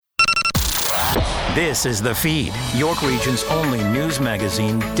This is The Feed, York Region's only news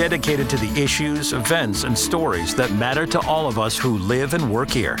magazine dedicated to the issues, events, and stories that matter to all of us who live and work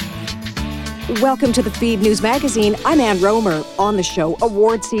here. Welcome to The Feed News Magazine. I'm Ann Rohmer. On the show,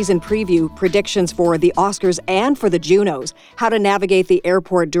 award season preview, predictions for the Oscars and for the Junos, how to navigate the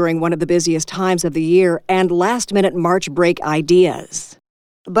airport during one of the busiest times of the year, and last-minute March break ideas.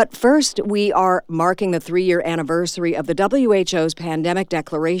 But first, we are marking the 3-year anniversary of the WHO's pandemic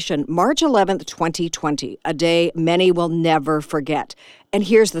declaration, March 11th, 2020, a day many will never forget. And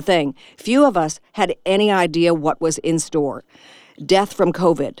here's the thing, few of us had any idea what was in store. Death from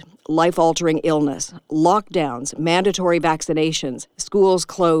COVID, life-altering illness, lockdowns, mandatory vaccinations, schools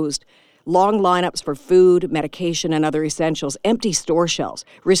closed, long lineups for food, medication, and other essentials, empty store shelves,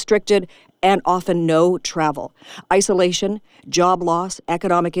 restricted and often no travel, isolation, job loss,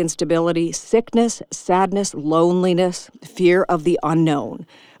 economic instability, sickness, sadness, loneliness, fear of the unknown.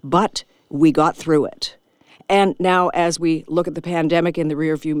 But we got through it. And now, as we look at the pandemic in the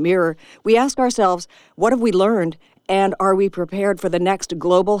rearview mirror, we ask ourselves, what have we learned? And are we prepared for the next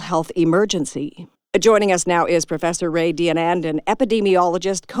global health emergency? Joining us now is Professor Ray Deonandan,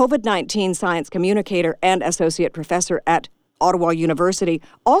 epidemiologist, COVID-19 science communicator, and associate professor at Ottawa University.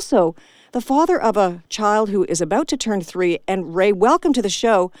 Also, the father of a child who is about to turn 3. And Ray, welcome to the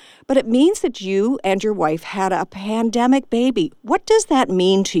show. But it means that you and your wife had a pandemic baby. What does that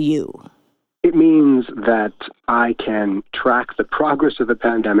mean to you? It means that I can track the progress of the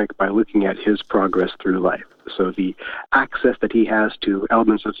pandemic by looking at his progress through life. So the access that he has to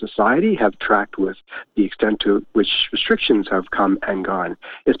elements of society have tracked with the extent to which restrictions have come and gone.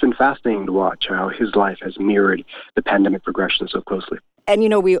 It's been fascinating to watch how his life has mirrored the pandemic progression so closely. And, you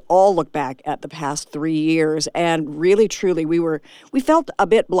know, we all look back at the past 3 years and really, truly, we felt a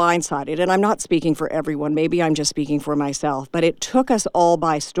bit blindsided. And I'm not speaking for everyone. Maybe I'm just speaking for myself. But it took us all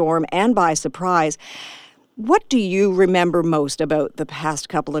by storm and by surprise. What do you remember most about the past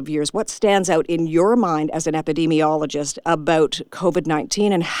couple of years? What stands out in your mind as an epidemiologist about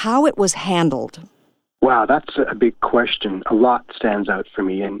COVID-19 and how it was handled? Wow, that's a big question. A lot stands out for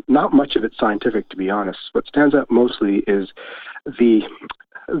me, and not much of it's scientific, to be honest. What stands out mostly is the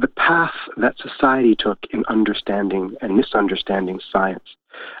path that society took in understanding and misunderstanding science.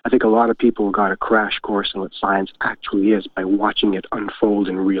 I think a lot of people got a crash course in what science actually is by watching it unfold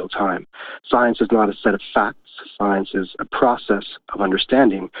in real time. Science is not a set of facts. Science is a process of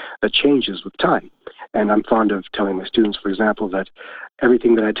understanding that changes with time. And I'm fond of telling my students, for example, that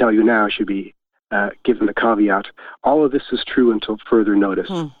everything that I tell you now should be given the caveat, all of this is true until further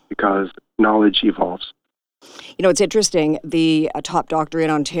notice, because knowledge evolves. You know, it's interesting. The top doctor in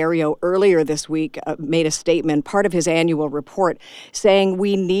Ontario earlier this week made a statement, part of his annual report, saying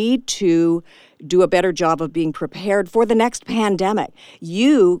we need to do a better job of being prepared for the next pandemic.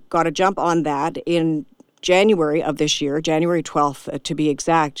 You got a jump on that in January of this year, January 12th to be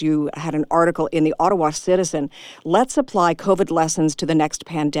exact. You had an article in the Ottawa Citizen. Let's apply COVID lessons to the next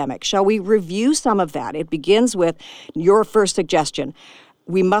pandemic. Shall we review some of that? It begins with your first suggestion.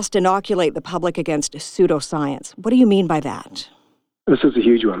 We must inoculate the public against pseudoscience. What do you mean by that? This is a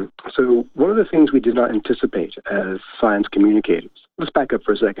huge one. So one of the things we did not anticipate as science communicators, let's back up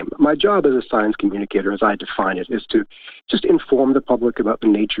for a second. My job as a science communicator, as I define it, is to just inform the public about the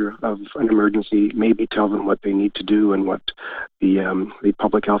nature of an emergency, maybe tell them what they need to do and what the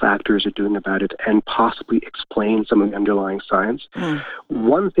public health actors are doing about it, and possibly explain some of the underlying science.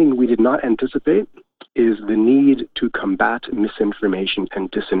 One thing we did not anticipate is the need to combat misinformation and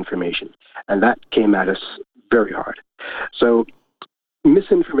disinformation. And that came at us very hard. So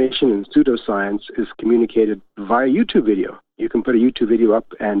misinformation and pseudoscience is communicated via YouTube video. You can put a YouTube video up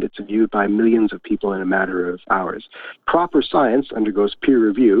and it's viewed by millions of people in a matter of hours. Proper science undergoes peer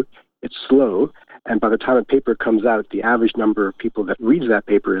review. It's slow. And by the time a paper comes out, the average number of people that reads that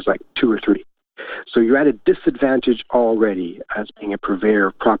paper is like 2 or 3. So you're at a disadvantage already as being a purveyor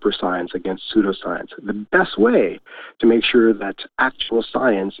of proper science against pseudoscience. The best way to make sure that actual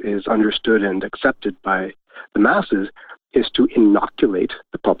science is understood and accepted by the masses is to inoculate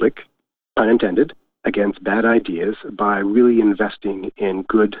the public, pun intended, against bad ideas by really investing in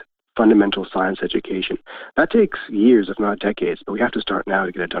good fundamental science education. That takes years, if not decades, but we have to start now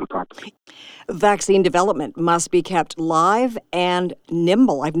to get it done properly. Vaccine development must be kept live and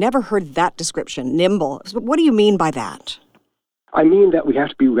nimble. I've never heard that description, nimble. What do you mean by that? I mean that we have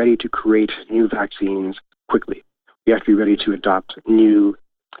to be ready to create new vaccines quickly. We have to be ready to adopt new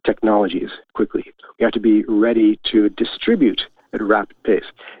technologies quickly. We have to be ready to distribute at a rapid pace.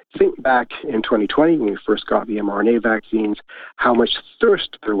 Think back in 2020 when we first got the mRNA vaccines, how much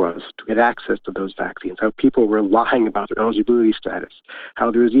thirst there was to get access to those vaccines, how people were lying about their eligibility status,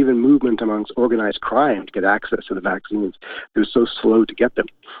 how there was even movement amongst organized crime to get access to the vaccines. It was so slow to get them.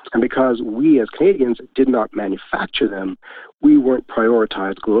 And because we as Canadians did not manufacture them, we weren't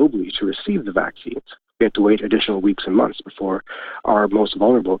prioritized globally to receive the vaccines. We had to wait additional weeks and months before our most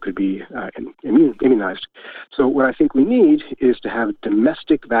vulnerable could be immunized. So what I think we need is to have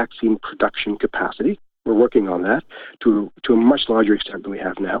domestic vaccine production capacity. We're working on that to a much larger extent than we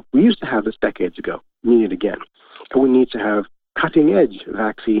have now. We used to have this decades ago. We need it again. And we need to have cutting-edge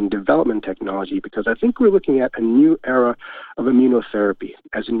vaccine development technology because I think we're looking at a new era of immunotherapy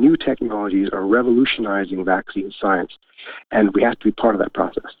as new technologies are revolutionizing vaccine science, and we have to be part of that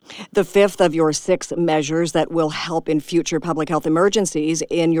process. The fifth of your 6 measures that will help in future public health emergencies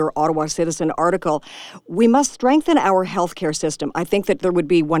in your Ottawa Citizen article, we must strengthen our healthcare system. I think that there would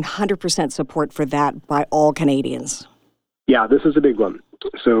be 100% support for that by all Canadians. Yeah, this is a big one.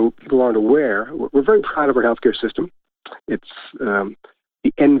 So people aren't aware, we're very proud of our healthcare system. It's the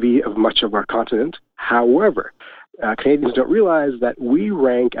envy of much of our continent. However, Canadians don't realize that we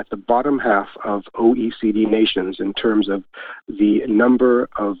rank at the bottom half of OECD nations in terms of the number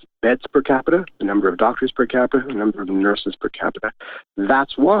of beds per capita, the number of doctors per capita, the number of nurses per capita.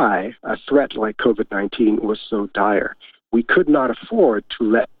 That's why a threat like COVID-19 was so dire. We could not afford to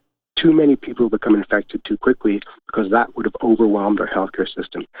let too many people become infected too quickly because that would have overwhelmed our healthcare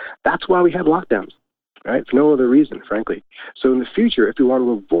system. That's why we had lockdowns. Right? For no other reason, frankly. So in the future, if we want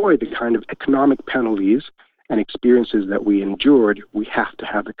to avoid the kind of economic penalties and experiences that we endured, we have to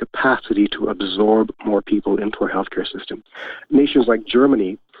have the capacity to absorb more people into our healthcare system. Nations like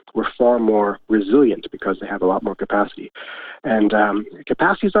Germany were far more resilient because they have a lot more capacity. And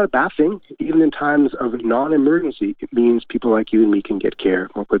capacity is not a bad thing. Even in times of non-emergency, it means people like you and me can get care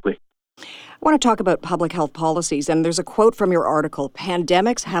more quickly. I want to talk about public health policies, and there's a quote from your article,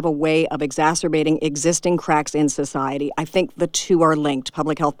 "Pandemics have a way of exacerbating existing cracks in society." I think the two are linked,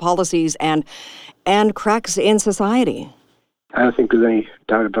 public health policies and cracks in society. I don't think there's any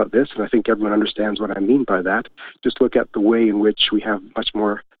doubt about this, and I think everyone understands what I mean by that. Just look at the way in which we have much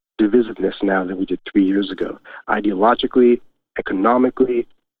more divisiveness now than we did 3 years ago, ideologically, economically,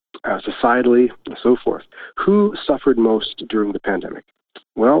 societally, and so forth. Who suffered most during the pandemic?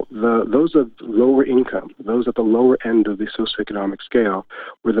 Well, those of lower income, those at the lower end of the socioeconomic scale,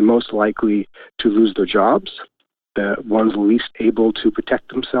 were the most likely to lose their jobs, the ones least able to protect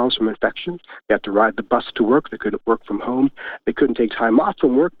themselves from infection. They had to ride the bus to work. They couldn't work from home. They couldn't take time off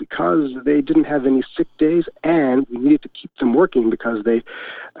from work because they didn't have any sick days, and we needed to keep them working because they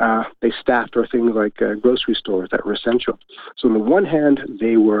staffed our things like grocery stores that were essential. So on the one hand,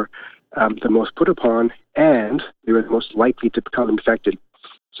 they were the most put upon, and they were the most likely to become infected.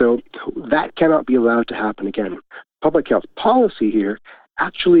 So that cannot be allowed to happen again. Public health policy here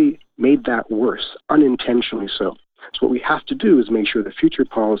actually made that worse, unintentionally so. So what we have to do is make sure that future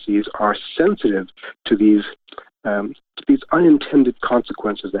policies are sensitive to these unintended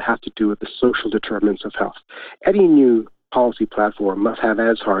consequences that have to do with the social determinants of health. Any new policy platform must have at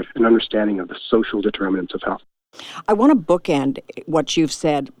its heart an understanding of the social determinants of health. I want to bookend what you've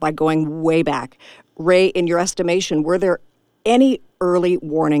said by going way back. Ray, in your estimation, were there any early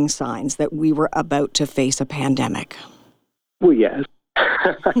warning signs that we were about to face a pandemic? Well, yes.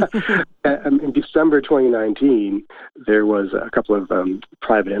 In December 2019, there was a couple of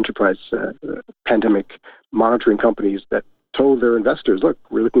private enterprise pandemic monitoring companies that told their investors, look,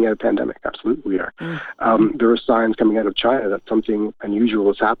 we're looking at a pandemic. Absolutely we are. There were signs coming out of China that something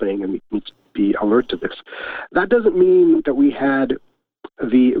unusual is happening and we need to be alert to this. That doesn't mean that we had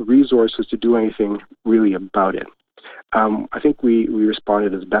the resources to do anything really about it. I think we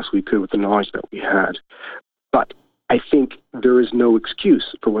responded as best we could with the knowledge that we had. But I think there is no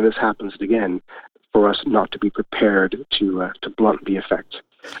excuse for when this happens again for us not to be prepared to blunt the effect.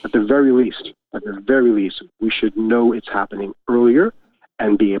 At the very least, we should know it's happening earlier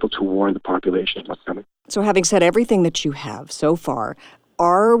and be able to warn the population of what's coming. So having said everything that you have so far,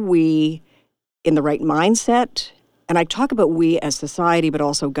 are we in the right mindset? And I talk about we as society, but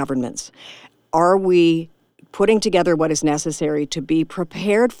also governments. Are we putting together what is necessary to be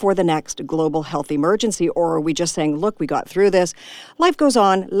prepared for the next global health emergency, or are we just saying, look, we got through this, life goes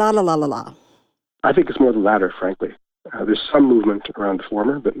on, la, la, la, la, la? I think it's more the latter, frankly. There's some movement around the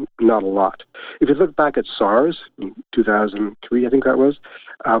former, but not a lot. If you look back at SARS in 2003, I think that was,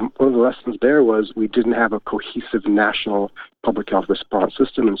 one of the lessons there was we didn't have a cohesive national public health response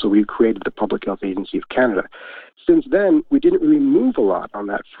system, and so we created the Public Health Agency of Canada. Since then, we didn't really move a lot on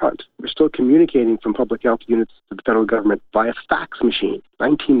that front. We're still communicating from public health units to the federal government via fax machine,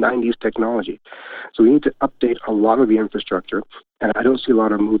 1990s technology. So we need to update a lot of the infrastructure, and I don't see a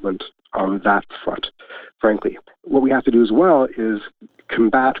lot of movement on that front, frankly. What we have to do as well is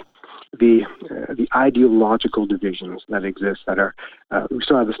combat the ideological divisions that exist that are, we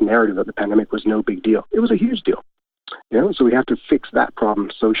still have this narrative that the pandemic was no big deal. It was a huge deal. So we have to fix that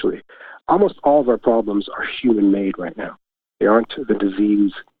problem socially. Almost all of our problems are human-made right now. They aren't the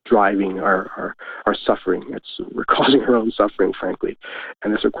disease driving our suffering. We're causing our own suffering, frankly.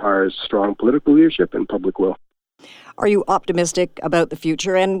 And this requires strong political leadership and public will. Are you optimistic about the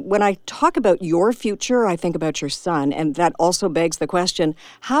future? And when I talk about your future, I think about your son. And that also begs the question,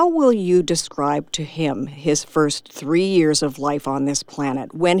 how will you describe to him his first 3 years of life on this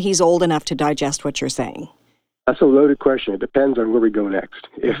planet when he's old enough to digest what you're saying? That's a loaded question. It depends on where we go next.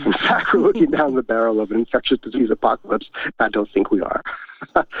 If, in fact, we're looking down the barrel of an infectious disease apocalypse, I don't think we are.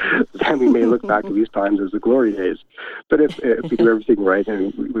 Then we may look back at these times as the glory days. But if we do everything right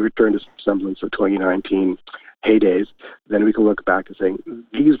and we return to some semblance of 2019 heydays, then we can look back and say,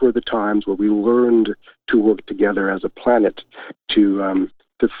 these were the times where we learned to work together as a planet to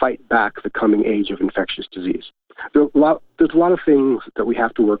fight back the coming age of infectious disease. There's a lot of things that we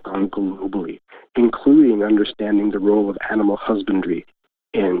have to work on globally, including understanding the role of animal husbandry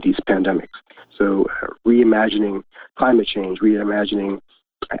in these pandemics. So reimagining climate change, reimagining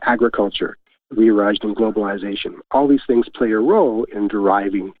agriculture, reimagining globalization. All these things play a role in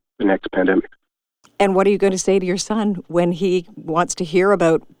deriving the next pandemic. And what are you going to say to your son when he wants to hear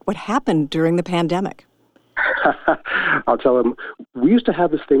about what happened during the pandemic? I'll tell him, we used to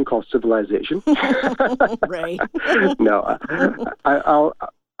have this thing called civilization. Right. No,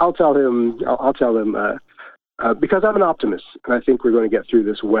 I'll tell him, because I'm an optimist, and I think we're going to get through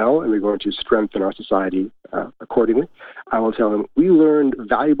this well, and we're going to strengthen our society accordingly. I will tell him, we learned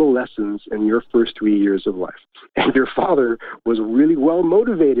valuable lessons in your first 3 years of life. And your father was really well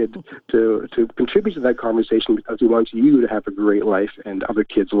motivated to contribute to that conversation because he wants you to have a great life and other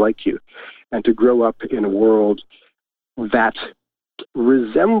kids like you, and to grow up in a world that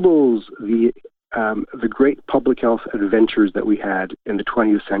resembles the great public health adventures that we had in the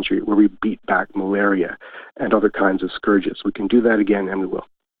 20th century, where we beat back malaria and other kinds of scourges. We can do that again, and we will.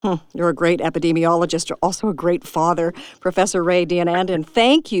 You're a great epidemiologist, you're also a great father. Professor Ray Deonandan,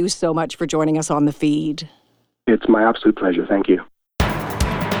 thank you so much for joining us on The Feed. It's my absolute pleasure. Thank you.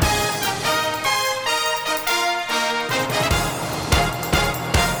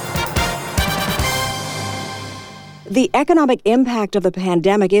 The economic impact of the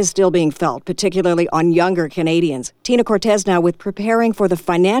pandemic is still being felt, particularly on younger Canadians. Tina Cortese now with Preparing for the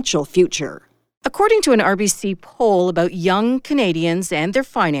Financial Future. According to an RBC poll about young Canadians and their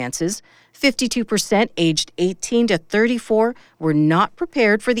finances, 52% aged 18 to 34 were not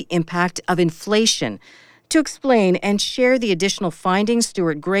prepared for the impact of inflation. To explain and share the additional findings,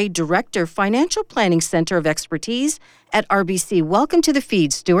 Stuart Gray, Director, Financial Planning Centre of Expertise at RBC. Welcome to The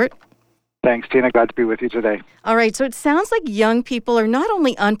Feed, Stuart. Thanks, Tina. Glad to be with you today. All right, so it sounds like young people are not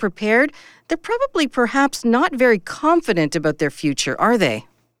only unprepared, they're probably perhaps not very confident about their future, are they?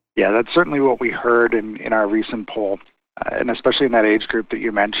 Yeah, that's certainly what we heard in our recent poll, and especially in that age group that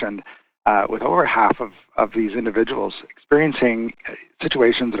you mentioned, with over half of these individuals experiencing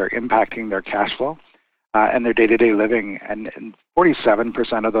situations that are impacting their cash flow and their day-to-day living. And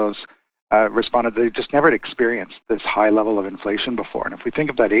 47% of those responded they just never had experienced this high level of inflation before. And if we think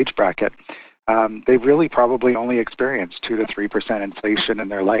of that age bracket, they've really probably only experienced 2 to 3% inflation in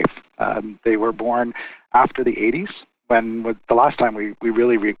their life. They were born after the 80s, when was the last time we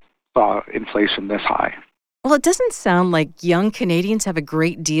really saw inflation this high. Well, it doesn't sound like young Canadians have a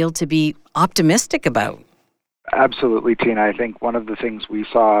great deal to be optimistic about. Absolutely, Tina. I think one of the things we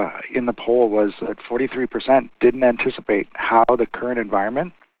saw in the poll was that 43% didn't anticipate how the current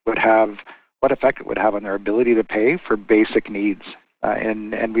environment would have, what effect it would have on their ability to pay for basic needs.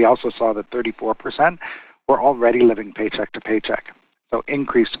 And we also saw that 34% were already living paycheck to paycheck. So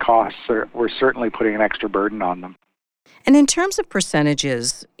increased costs were certainly putting an extra burden on them. And in terms of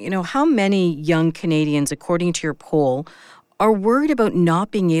percentages, how many young Canadians, according to your poll, are worried about not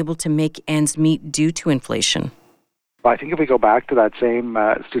being able to make ends meet due to inflation? Well, I think if we go back to that same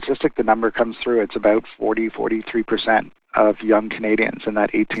statistic, the number comes through, it's about 43% of young Canadians in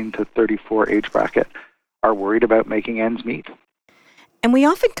that 18 to 34 age bracket are worried about making ends meet. And we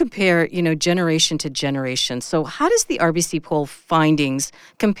often compare, generation to generation. So how does the RBC poll findings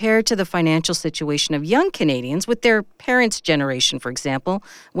compare to the financial situation of young Canadians with their parents' generation, for example,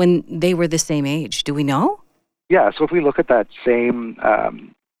 when they were the same age? Do we know? Yeah, so if we look at that same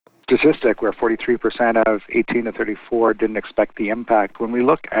statistic where 43% of 18 to 34 didn't expect the impact. When we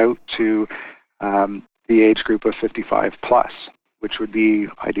look out to the age group of 55 plus, which would be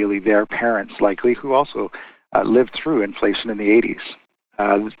ideally their parents likely, who also lived through inflation in the 80s,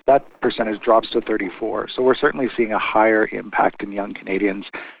 that percentage drops to 34. So we're certainly seeing a higher impact in young Canadians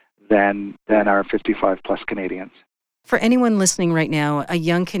than our 55 plus Canadians. For anyone listening right now, a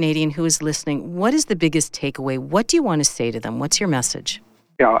young Canadian who is listening, what is the biggest takeaway? What do you want to say to them? What's your message?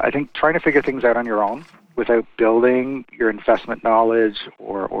 Yeah, I think trying to figure things out on your own without building your investment knowledge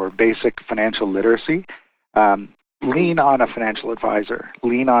or basic financial literacy, lean on a financial advisor.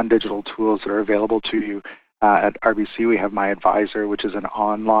 Lean on digital tools that are available to you. At RBC, we have My Advisor, which is an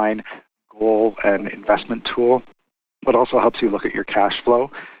online goal and investment tool, but also helps you look at your cash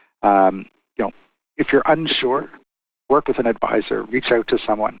flow. If you're unsure, work with an advisor. Reach out to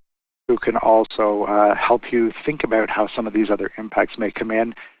someone who can also help you think about how some of these other impacts may come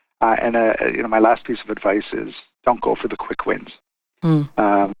in. My last piece of advice is don't go for the quick wins. You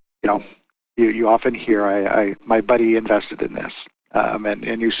often hear, my buddy invested in this,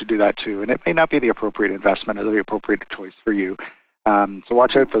 and you should do that too. And it may not be the appropriate investment or the appropriate choice for you. So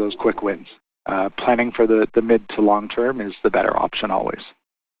watch out for those quick wins. Planning for the mid to long term is the better option always.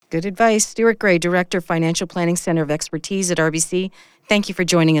 Good advice. Stuart Gray, Director, Financial Planning Center of Expertise at RBC. Thank you for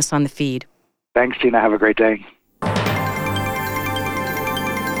joining us on The Feed. Thanks, Tina. Have a great day.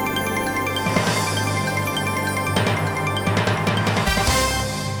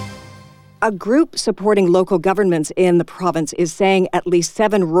 A group supporting local governments in the province is saying at least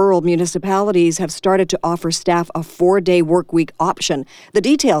 7 rural municipalities have started to offer staff a 4-day workweek option. The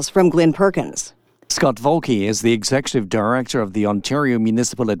details from Glynn Perkins. Scott Volke is the Executive Director of the Ontario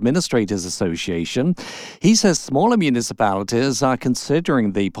Municipal Administrators Association. He says smaller municipalities are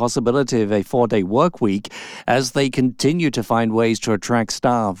considering the possibility of a 4-day work week as they continue to find ways to attract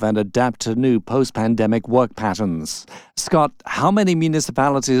staff and adapt to new post-pandemic work patterns. Scott, how many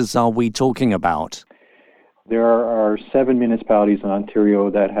municipalities are we talking about? There are 7 municipalities in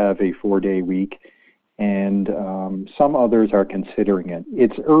Ontario that have a 4-day week, and some others are considering it.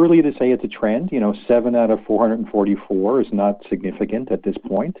 It's early to say it's a trend. 7 out of 444 is not significant at this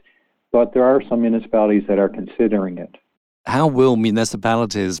point, but there are some municipalities that are considering it. How will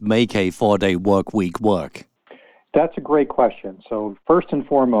municipalities make a 4-day work week work? That's a great question. So first and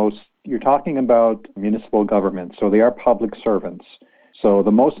foremost, you're talking about municipal government, so they are public servants. So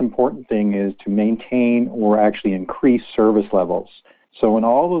the most important thing is to maintain or actually increase service levels. So in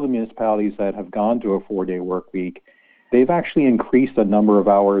all of the municipalities that have gone to a 4-day work week, they've actually increased the number of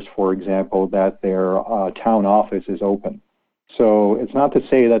hours, for example, that their town office is open. So it's not to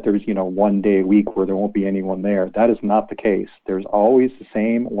say that there's, 1 day a week where there won't be anyone there. That is not the case. There's always the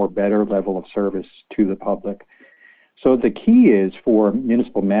same or better level of service to the public. So the key is for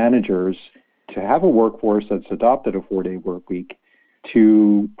municipal managers to have a workforce that's adopted a 4-day work week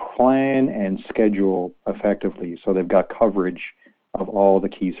to plan and schedule effectively so they've got coverage of all the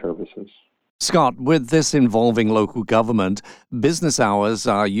key services. Scott, with this involving local government, business hours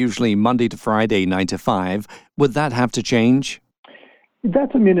are usually Monday to Friday, 9 to 5. Would that have to change?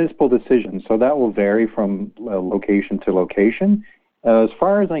 That's a municipal decision, so that will vary from location to location. As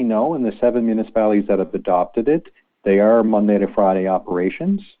far as I know, in the 7 municipalities that have adopted it, they are Monday to Friday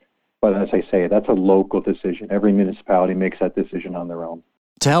operations. But as I say, that's a local decision. Every municipality makes that decision on their own.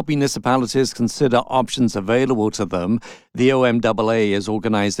 To help municipalities consider options available to them, the OMAA is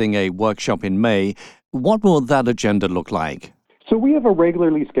organizing a workshop in May. What will that agenda look like? So we have a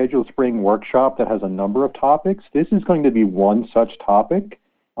regularly scheduled spring workshop that has a number of topics. This is going to be one such topic,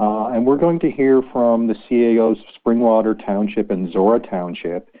 and we're going to hear from the CAOs of Springwater Township and Zora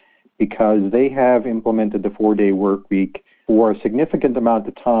Township because they have implemented the 4-day work week for a significant amount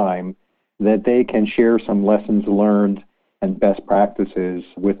of time that they can share some lessons learned and best practices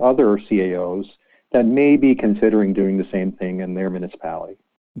with other CAOs that may be considering doing the same thing in their municipality.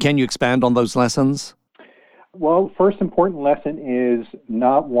 Can you expand on those lessons? Well, first important lesson is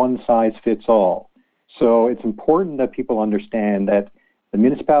not one size fits all. So it's important that people understand that the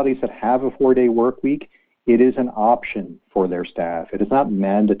municipalities that have a 4-day work week, it is an option for their staff. It is not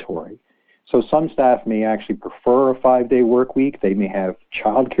mandatory. So some staff may actually prefer a 5-day work week. They may have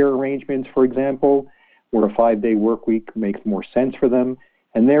childcare arrangements, for example, where a 5-day work week makes more sense for them,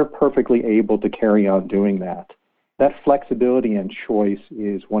 and they're perfectly able to carry on doing that. That flexibility and choice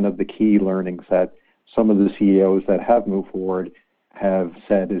is one of the key learnings that some of the CEOs that have moved forward have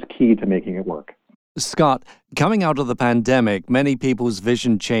said is key to making it work. Scott, coming out of the pandemic, many people's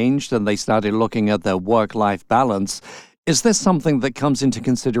vision changed and they started looking at their work-life balance. Is this something that comes into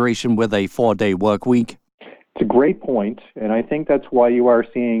consideration with a 4-day work week? It's a great point, and I think that's why you are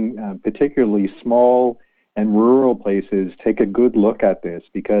seeing particularly small and rural places take a good look at this,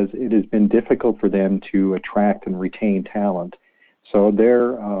 because it has been difficult for them to attract and retain talent. So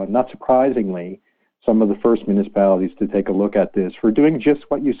they're, not surprisingly, some of the first municipalities to take a look at this for doing just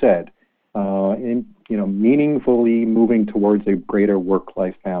what you said, meaningfully moving towards a greater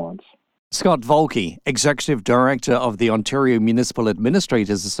work-life balance. Scott Volke, Executive Director of the Ontario Municipal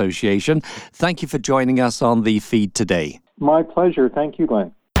Administrators Association, thank you for joining us on the feed today. My pleasure. Thank you,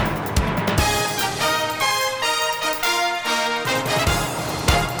 Glenn.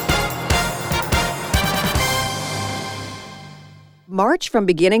 March from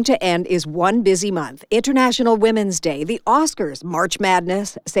beginning to end is one busy month. International Women's Day, the Oscars, March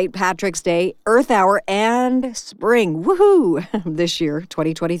Madness, St. Patrick's Day, Earth Hour, and spring. Woohoo! This year,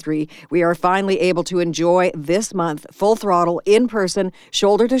 2023, we are finally able to enjoy this month full throttle, in person,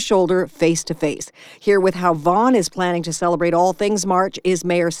 shoulder to shoulder, face to face. Here with how Vaughan is planning to celebrate all things March is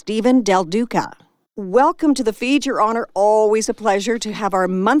Mayor Stephen Del Duca. Welcome to the feed, Your Honor. Always a pleasure to have our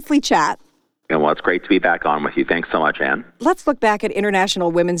monthly chat. Well, it's great to be back on with you. Thanks so much, Ann. Let's look back at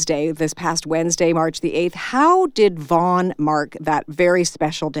International Women's Day this past Wednesday, March the 8th. How did Vaughan mark that very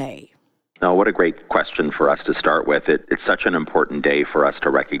special day? Oh, what a great question for us to start with. It's such an important day for us to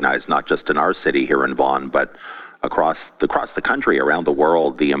recognize, not just in our city here in Vaughan, but across the country, around the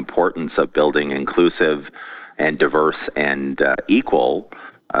world, the importance of building inclusive and diverse and equal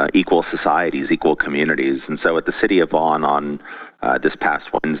societies, equal communities. And so at the City of Vaughan on this past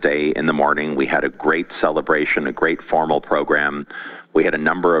Wednesday in the morning, we had a great celebration, a great formal program. We had a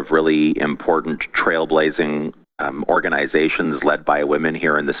number of really important trailblazing organizations led by women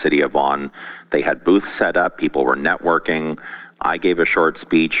here in the City of Vaughan. They had booths set up, people were networking. I gave a short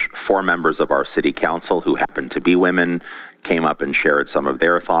speech. 4 members of our City Council, who happened to be women, came up and shared some of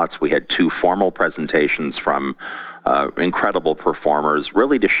their thoughts. We had 2 formal presentations from incredible performers,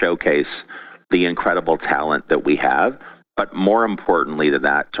 really to showcase the incredible talent that we have, but more importantly than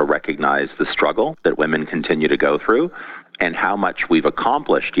that, to recognize the struggle that women continue to go through and how much we've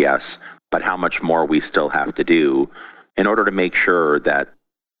accomplished, yes, but how much more we still have to do in order to make sure that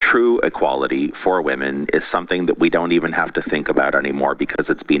true equality for women is something that we don't even have to think about anymore because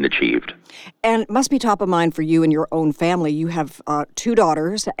it's been achieved. And it must be top of mind for you and your own family. You have 2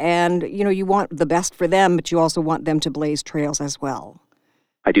 daughters, and you want the best for them, but you also want them to blaze trails as well.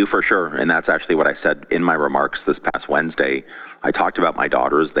 I do, for sure, and that's actually what I said in my remarks this past Wednesday. I talked about my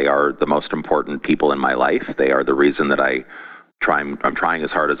daughters. They are the most important people in my life. They are the reason that I'm trying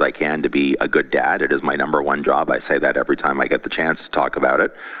as hard as I can to be a good dad. It is my number one job. I say that every time I get the chance to talk about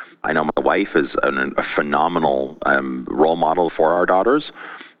it. I know my wife is a phenomenal role model for our daughters,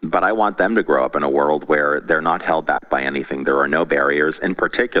 but I want them to grow up in a world where they're not held back by anything. There are no barriers, in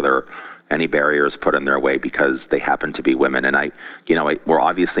particular, any barriers put in their way because they happen to be women. And we're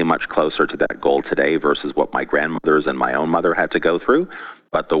obviously much closer to that goal today versus what my grandmothers and my own mother had to go through.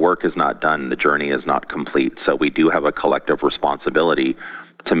 But the work is not done. The journey is not complete. So we do have a collective responsibility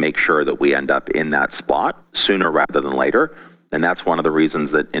to make sure that we end up in that spot sooner rather than later. And that's one of the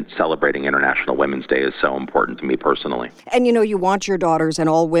reasons that celebrating International Women's Day is so important to me personally. And you want your daughters and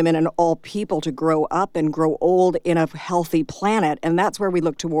all women and all people to grow up and grow old in a healthy planet. And that's where we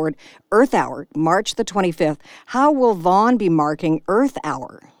look toward Earth Hour, March the 25th. How will Vaughan be marking Earth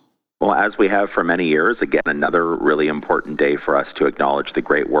Hour? Well, as we have for many years, again, another really important day for us to acknowledge the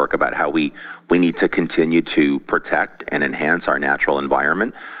great work about how we need to continue to protect and enhance our natural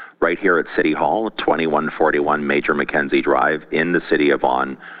environment. Right here at City Hall, 2141 Major Mackenzie Drive in the City of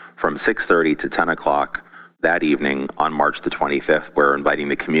Vaughan, from 6:30 to 10 o'clock that evening on March the 25th. We're inviting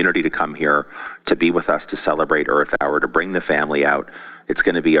the community to come here to be with us to celebrate Earth Hour, to bring the family out. It's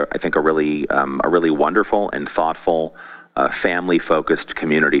going to be, I think, a really wonderful and thoughtful, family-focused,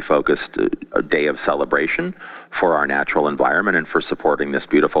 community-focused day of celebration for our natural environment and for supporting this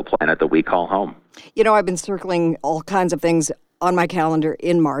beautiful planet that we call home. I've been circling all kinds of things on my calendar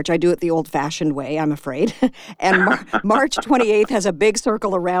in March. I do it the old-fashioned way, I'm afraid. And March 28th has a big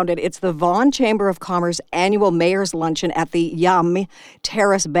circle around it. It's the Vaughan Chamber of Commerce annual Mayor's Luncheon at the Yum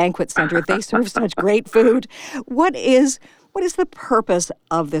Terrace Banquet Center. They serve such great food. What is the purpose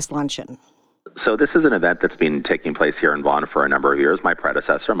of this luncheon? So this is an event that's been taking place here in Vaughan for a number of years. My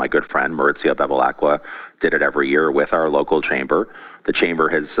predecessor, my good friend, Maurizio Bevilacqua, did it every year with our local chamber. The chamber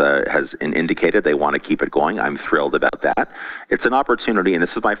has indicated they want to keep it going. I'm thrilled about that. It's an opportunity, and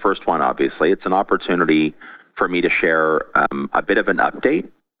this is my first one, obviously. It's an opportunity for me to share a bit of an update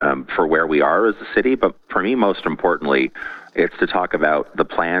for where we are as a city. But for me, most importantly, it's to talk about the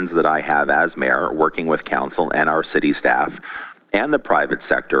plans that I have as mayor, working with council and our city staff and the private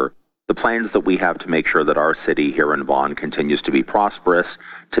sector, the plans that we have to make sure that our city here in Vaughan continues to be prosperous,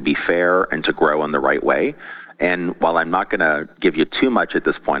 to be fair, and to grow in the right way. And while I'm not going to give you too much at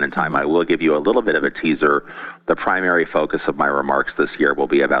this point in time, I will give you a little bit of a teaser. The primary focus of my remarks this year will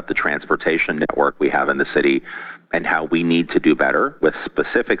be about the transportation network we have in the city and how we need to do better, with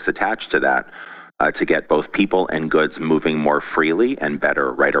specifics attached to that, to get both people and goods moving more freely and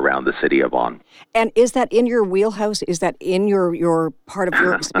better right around the city of Vaughan. And is that in your wheelhouse? Is that in your part of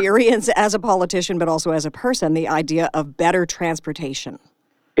your experience as a politician, but also as a person, the idea of better transportation?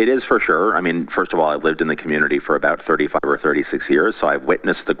 It is for sure. I mean, first of all, I've lived in the community for about 35 or 36 years, so I've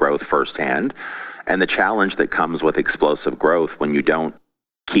witnessed the growth firsthand. And the challenge that comes with explosive growth when you don't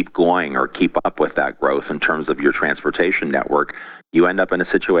keep going or keep up with that growth in terms of your transportation network, you end up in a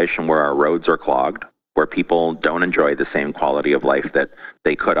situation where our roads are clogged, where people don't enjoy the same quality of life that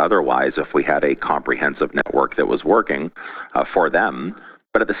they could otherwise if we had a comprehensive network that was working for them.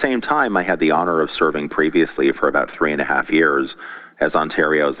 But at the same time, I had the honor of serving previously for about 3.5 years as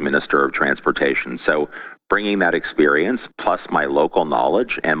Ontario's Minister of Transportation. So bringing that experience, plus my local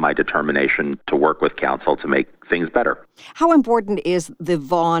knowledge and my determination to work with council to make things better. How important is the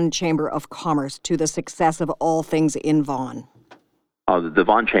Vaughan Chamber of Commerce to the success of all things in Vaughan? The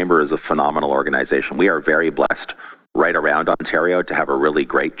Vaughan Chamber is a phenomenal organization. We are very blessed right around Ontario to have a really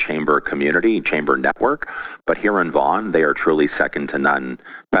great chamber community, chamber network. But here in Vaughan, they are truly second to none.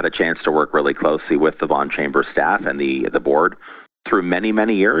 I've had a chance to work really closely with the Vaughan Chamber staff and the board through many,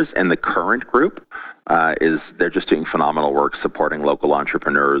 many years. And the current group they're just doing phenomenal work supporting local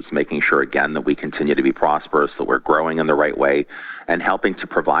entrepreneurs, making sure, again, that we continue to be prosperous, that we're growing in the right way, and helping to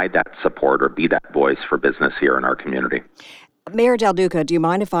provide that support or be that voice for business here in our community. Mayor Del Duca, do you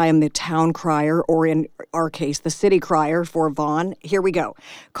mind if I am the town crier, or in our case, the city crier for Vaughan? Here we go.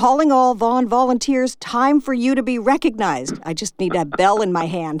 Calling all Vaughan volunteers, time for you to be recognized. I just need a bell in my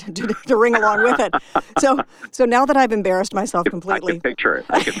hand to ring along with it. So now that I've embarrassed myself completely. I can picture it.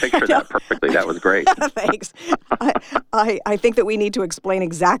 I can picture that perfectly. That was great. Thanks. I think that we need to explain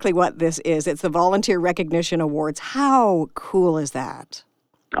exactly what this is. It's the Volunteer Recognition Awards. How cool is that?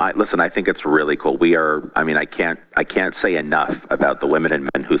 Listen, I think it's really cool. I can't say enough about the women and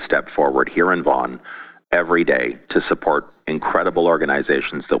men who step forward here in Vaughan every day to support incredible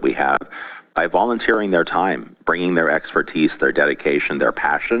organizations that we have by volunteering their time, bringing their expertise, their dedication, their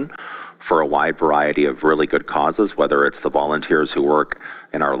passion for a wide variety of really good causes, whether it's the volunteers who work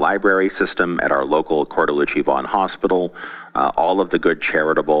in our library system, at our local Coeur d'Alene Vaughan Hospital, all of the good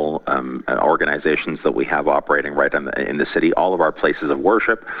charitable organizations that we have operating right in the city, all of our places of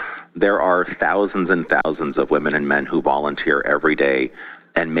worship. There are thousands and thousands of women and men who volunteer every day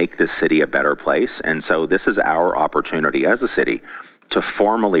and make this city a better place. And so this is our opportunity as a city to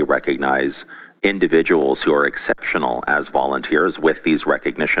formally recognize individuals who are exceptional as volunteers with these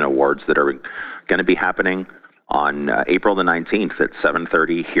recognition awards that are going to be happening on April the 19th at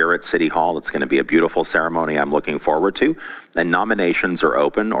 7:30 here at City Hall. It's going to be a beautiful ceremony I'm looking forward to. And nominations are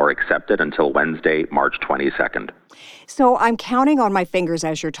open or accepted until Wednesday, March 22nd. So I'm counting on my fingers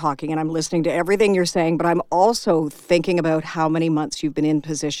as you're talking, and I'm listening to everything you're saying, but I'm also thinking about how many months you've been in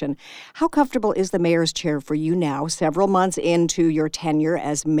position. How comfortable is the mayor's chair for you now, several months into your tenure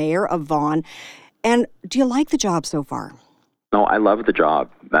as mayor of Vaughan? And do you like the job so far? No, I love the job.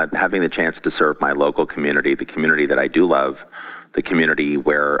 Having the chance to serve my local community, the community that I do love, the community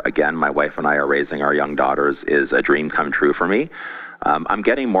where, again, my wife and I are raising our young daughters, is a dream come true for me. I'm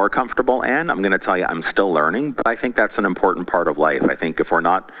getting more comfortable, and I'm going to tell you, I'm still learning, but I think that's an important part of life. I think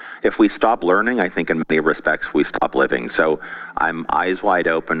if we stop learning, I think in many respects we stop living. So I'm eyes wide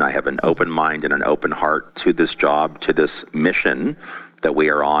open. I have an open mind and an open heart to this job, to this mission that we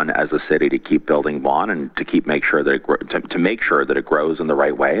are on as a city to keep building Vaughan and to make sure that it grows in the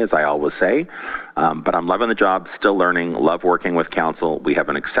right way, as I always say. But I'm loving the job, still learning, love working with council. We have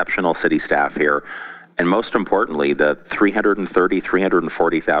an exceptional city staff here. And most importantly, the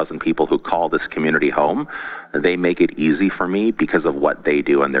 340,000 people who call this community home, they make it easy for me because of what they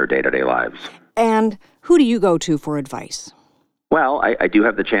do in their day-to-day lives. And who do you go to for advice? Well, I do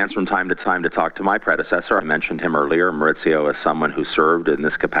have the chance from time to time to talk to my predecessor. I mentioned him earlier. Maurizio is someone who served in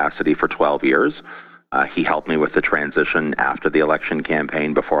this capacity for 12 years. He helped me with the transition after the election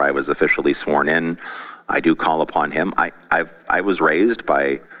campaign before I was officially sworn in. I do call upon him. I was raised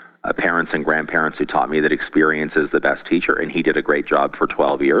by parents and grandparents who taught me that experience is the best teacher, and he did a great job for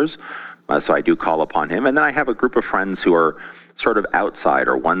 12 years. So I do call upon him. And then I have a group of friends who are sort of outside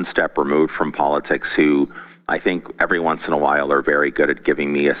or one step removed from politics who I think every once in a while are very good at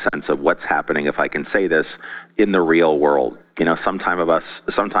giving me a sense of what's happening, if I can say this, in the real world. You know,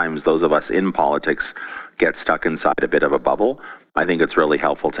 sometimes those of us in politics get stuck inside a bit of a bubble. I think it's really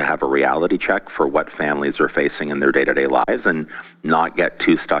helpful to have a reality check for what families are facing in their day-to-day lives and not get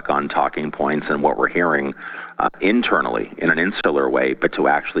too stuck on talking points and what we're hearing internally in an insular way, but to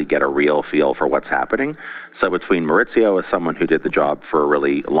actually get a real feel for what's happening. So between Maurizio as someone who did the job for a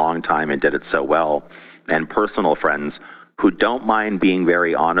really long time and did it so well, and personal friends who don't mind being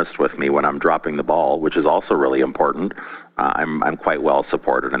very honest with me when I'm dropping the ball, which is also really important, I'm quite well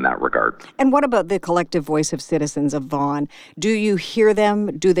supported in that regard. And what about the collective voice of citizens of Vaughan? Do you hear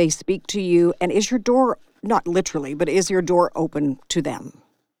them? Do they speak to you? And is your door, not literally, but is your door open to them?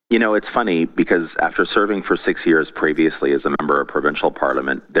 You know, it's funny because after serving for 6 years previously as a member of provincial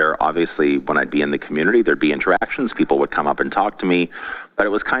parliament, there obviously, when I'd be in the community, there'd be interactions. People would come up and talk to me, but it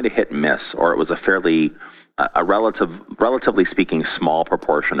was kind of hit and miss, or it was relatively speaking, small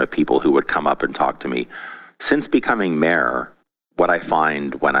proportion of people who would come up and talk to me. Since becoming mayor, what I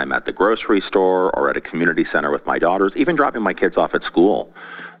find when I'm at the grocery store or at a community center with my daughters, even dropping my kids off at school,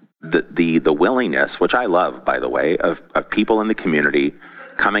 the willingness, which I love, by the way, of people in the community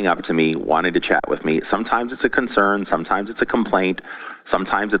coming up to me, wanting to chat with me. Sometimes it's a concern, sometimes it's a complaint,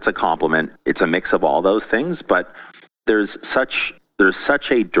 sometimes it's a compliment. It's a mix of all those things, but there's such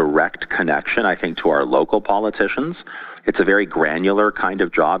a direct connection, I think, to our local politicians. It's a very granular kind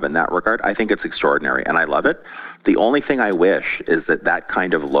of job in that regard. I think it's extraordinary, and I love it. The only thing I wish is that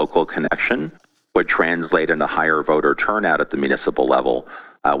kind of local connection would translate into higher voter turnout at the municipal level,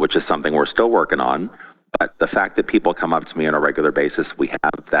 which is something we're still working on. But the fact that people come up to me on a regular basis, we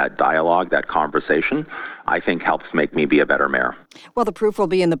have that dialogue, that conversation, I think helps make me be a better mayor. Well, the proof will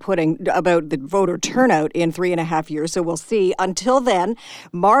be in the pudding about the voter turnout in 3.5 years, so we'll see. Until then,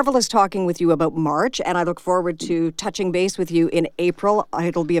 marvelous talking with you about March, and I look forward to touching base with you in April.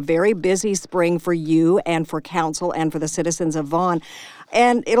 It'll be a very busy spring for you and for council and for the citizens of Vaughan.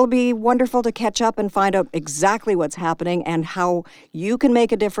 And it'll be wonderful to catch up and find out exactly what's happening and how you can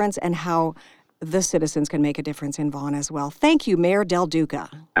make a difference and how the citizens can make a difference in Vaughan as well. Thank you, Mayor Del Duca.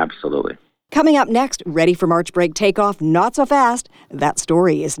 Absolutely. Coming up next, ready for March break takeoff? Not so fast. That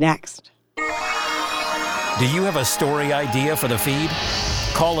story is next. Do you have a story idea for the feed?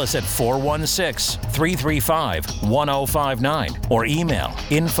 Call us at 416-335-1059 or email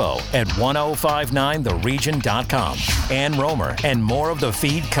info@1059theregion.com. Ann Rohmer and more of the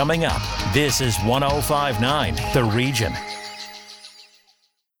feed coming up. This is 1059 The Region.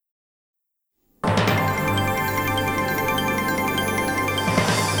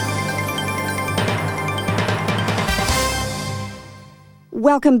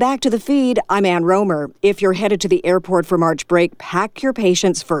 Welcome back to the feed. I'm Ann Rohmer. If you're headed to the airport for March break, pack your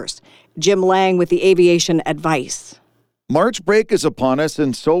patience first. Jim Lang with the aviation advice. March break is upon us,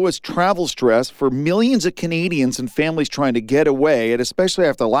 and so is travel stress for millions of Canadians and families trying to get away, and especially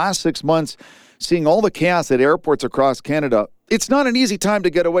after the last 6 months, seeing all the chaos at airports across Canada. It's not an easy time to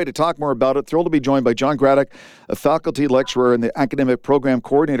get away. To talk more about it, thrilled to be joined by John Gradek, a faculty lecturer and the academic program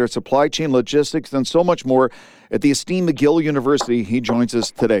coordinator, supply chain logistics, and so much more at the esteemed McGill University. He joins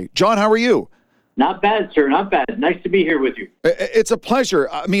us today. John, how are you? Not bad, sir. Not bad. Nice to be here with you. It's a pleasure.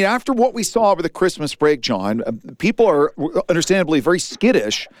 I mean, after what we saw over the Christmas break, John, people are understandably very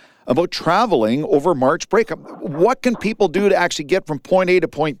skittish about traveling over March break. What can people do to actually get from point A to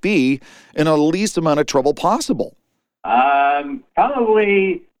point B in the least amount of trouble possible?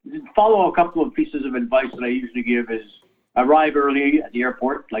 Probably follow a couple of pieces of advice that I usually give is arrive early at the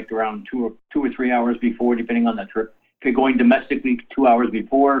airport, like around 2 or 3 hours before, depending on the trip. If you're going domestically, 2 hours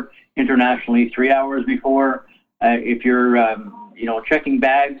before, internationally, 3 hours before. If you're, checking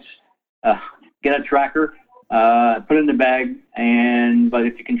bags, get a tracker, put it in the bag, but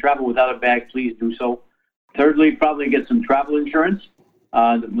if you can travel without a bag, please do so. Thirdly, probably get some travel insurance.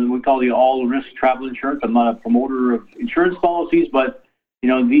 We call the all-risk travel insurance. I'm not a promoter of insurance policies, but,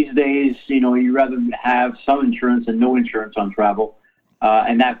 these days, you'd rather have some insurance than no insurance on travel.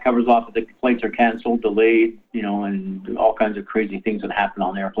 And that covers off if the flights are canceled, delayed, and all kinds of crazy things that happen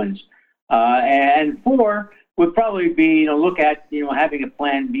on airplanes. And 4 would probably be, look at, having a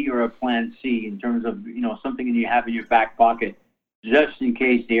plan B or a plan C in terms of, something that you have in your back pocket, just in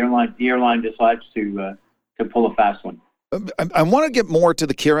case the airline decides to pull a fast one. I want to get more to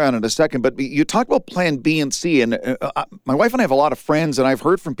the carry-on in a second, but you talk about plan B and C, and my wife and I have a lot of friends, and I've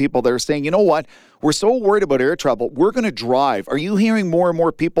heard from people that are saying, you know what, we're so worried about air travel, we're going to drive. Are you hearing more and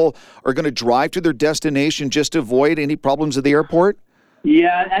more people are going to drive to their destination just to avoid any problems at the airport?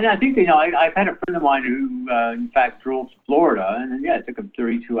 Yeah, and I think, I've had a friend of mine who, in fact, drove to Florida, and it took him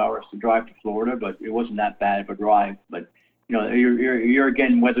 32 hours to drive to Florida, but it wasn't that bad of a drive. But, you're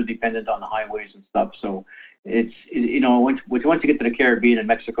again, weather dependent on the highways and stuff, so once you get to the Caribbean and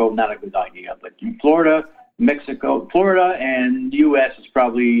Mexico, not a good idea. But Florida, and U.S. is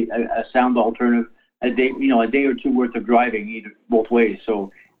probably a sound alternative. A day or two worth of driving both ways.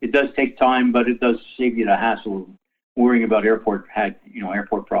 So it does take time, but it does save you the hassle of worrying about airport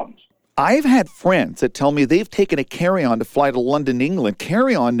problems. I've had friends that tell me they've taken a carry-on to fly to London, England.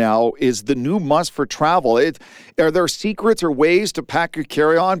 Carry-on now is the new must for travel. Are there secrets or ways to pack your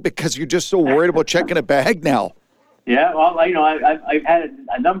carry-on because you're just so worried about checking a bag now? Yeah, well, I've had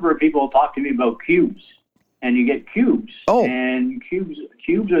a number of people talk to me about cubes, and you get cubes. Oh. And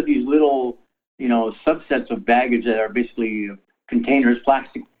cubes are these little, subsets of baggage that are basically containers,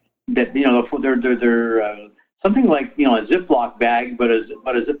 plastic, that, they're something like, a Ziploc bag, but a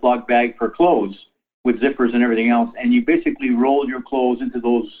Ziploc bag for clothes with zippers and everything else. And you basically roll your clothes into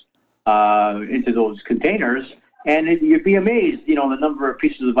those containers, and you'd be amazed, the number of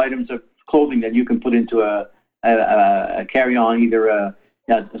pieces of items of clothing that you can put into a carry-on, either a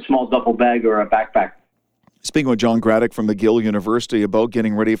small duffel bag or a backpack. Speaking with John Gradek from McGill University about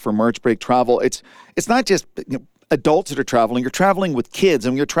getting ready for March break travel, it's not just adults that are traveling. You're traveling with kids,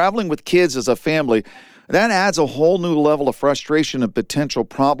 and when you're traveling with kids as a family, that adds a whole new level of frustration and potential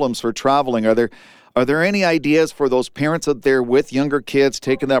problems for traveling. Are there any ideas for those parents out there with younger kids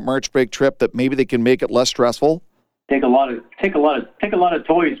taking that March break trip that maybe they can make it less stressful? Take a lot of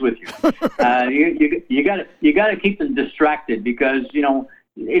toys with you. You got to keep them distracted because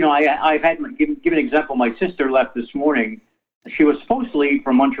I've had give an example. My sister left this morning. She was supposed to leave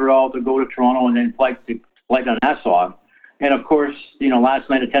from Montreal to go to Toronto and then flight on Nassau. And of course, last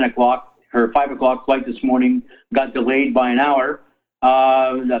night at 10 o'clock, her 5 o'clock flight this morning got delayed by an hour,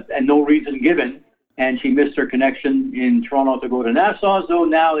 and no reason given. And she missed her connection in Toronto to go to Nassau. So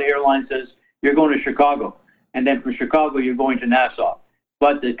now the airline says you're going to Chicago, and then from Chicago you're going to Nassau.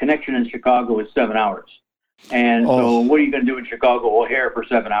 But the connection in Chicago is 7 hours. And so what are you going to do in Chicago O'Hare for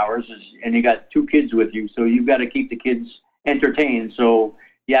 7 hours? And you got 2 kids with you, so you've got to keep the kids entertained. So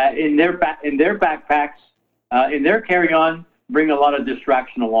yeah, in their backpacks, in their carry-on, bring a lot of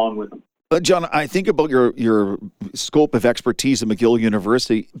distraction along with them. John, I think about your scope of expertise at McGill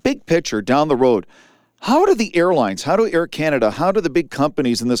University. Big picture, down the road, how do the airlines, how do Air Canada, how do the big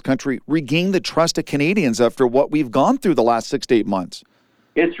companies in this country regain the trust of Canadians after what we've gone through the last 6 to 8 months?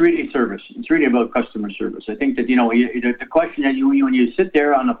 It's really service. It's really about customer service. I think that, the question that when you sit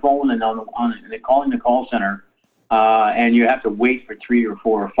there on the phone and they're calling the call center, and you have to wait for 3 or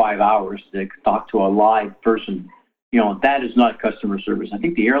 4 or 5 hours to talk to a live person, that is not customer service. I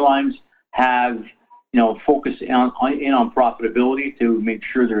think the airlines have, focused on profitability to make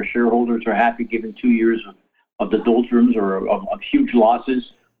sure their shareholders are happy given 2 years of the doldrums or of huge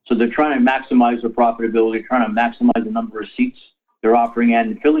losses. So they're trying to maximize their profitability, trying to maximize the number of seats they're offering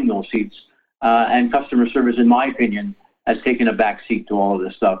and filling those seats. And customer service, in my opinion, has taken a back seat to all of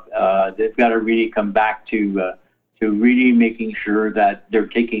this stuff. They've got to really come back to really making sure that they're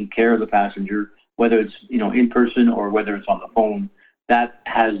taking care of the passenger, whether it's in person or whether it's on the phone. That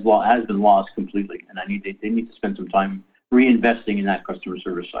has been lost completely, and they need to spend some time reinvesting in that customer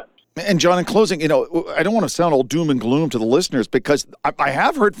service side. And John, in closing, I don't want to sound all doom and gloom to the listeners because I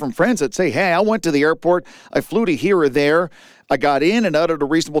have heard from friends that say, hey, I went to the airport, I flew to here or there, I got in and out at a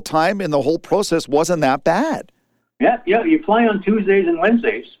reasonable time, and the whole process wasn't that bad. Yeah, you fly on Tuesdays and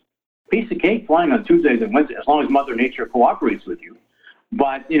Wednesdays. Piece of cake flying on Tuesdays and Wednesdays, as long as Mother Nature cooperates with you.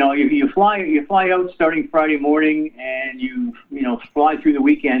 But, if you fly out starting Friday morning and you fly through the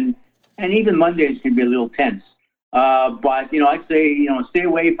weekend, and even Mondays can be a little tense. But, I'd say, stay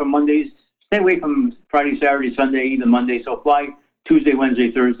away from Mondays, stay away from Friday, Saturday, Sunday, even Monday. So fly Tuesday,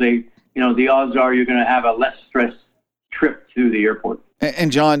 Wednesday, Thursday. The odds are you're going to have a less stressed trip to the airport. And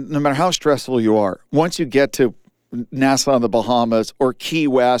John, no matter how stressful you are, once you get to Nassau in the Bahamas or Key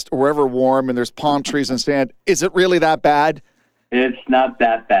West or wherever warm and there's palm trees and sand, is it really that bad? It's not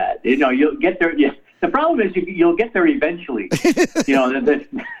that bad. You'll get there. Yeah. The problem is you'll get there eventually. The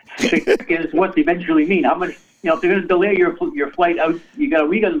trick is what's eventually mean. How much? If they're going to delay your flight out, you got a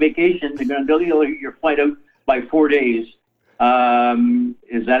week on vacation. They're going to delay your flight out by 4 days. Is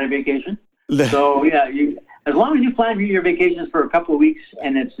that a vacation? So yeah, as long as you plan your vacations for a couple of weeks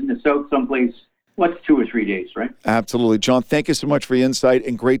and it's in the south someplace, what's 2 or 3 days, right? Absolutely, John. Thank you so much for your insight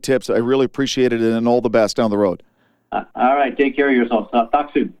and great tips. I really appreciate it, and all the best down the road. All right, take care of yourself.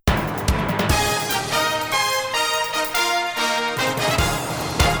 Talk soon.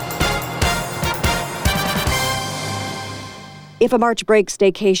 If a March break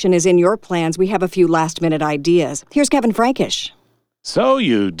staycation is in your plans, we have a few last-minute ideas. Here's Kevin Frankish. So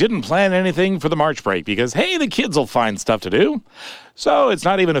you didn't plan anything for the March break because, hey, the kids will find stuff to do. So it's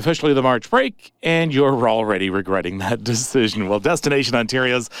not even officially the March break, and you're already regretting that decision. Well, Destination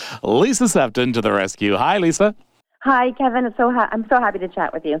Ontario's Lisa Sefton to the rescue. Hi, Lisa. Hi, Kevin. I'm so happy to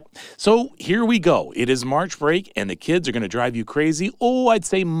chat with you. So here we go. It is March break, and the kids are going to drive you crazy. I'd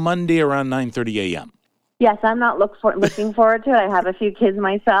say Monday around 9:30 a.m. Yes, I'm not looking forward to it. I have a few kids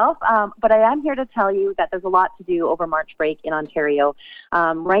myself, but I am here to tell you that there's a lot to do over March break in Ontario.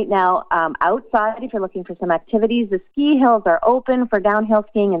 Right now, outside, if you're looking for some activities, the ski hills are open for downhill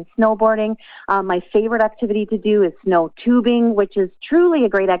skiing and snowboarding. My favorite activity to do is snow tubing, which is truly a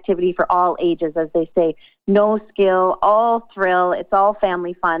great activity for all ages, as they say. No skill, all thrill. It's all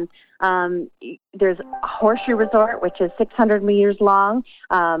family fun. There's a Horseshoe Resort, which is 600 meters long.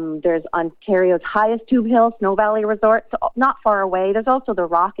 There's Ontario's highest tube hill, Snow Valley Resort, so not far away. There's also the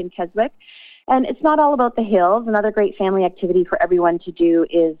Rock in Keswick. And it's not all about the hills. Another great family activity for everyone to do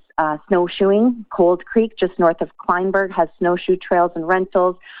is snowshoeing. Cold Creek, just north of Kleinburg, has snowshoe trails and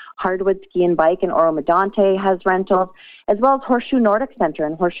rentals. Hardwood Ski and Bike in Oro-Medonte has rentals, as well as Horseshoe Nordic Center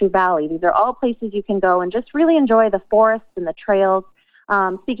in Horseshoe Valley. These are all places you can go and just really enjoy the forests and the trails.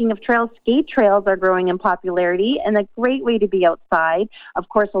 Speaking of trails, skate trails are growing in popularity and a great way to be outside. Of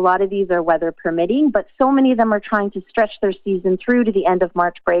course, a lot of these are weather permitting, but so many of them are trying to stretch their season through to the end of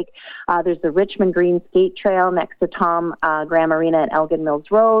March break. There's the Richmond Green Skate Trail next to Tom Graham Arena and Elgin Mills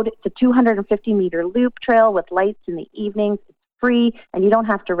Road. It's a 250-meter loop trail with lights in the evenings. It's free, and you don't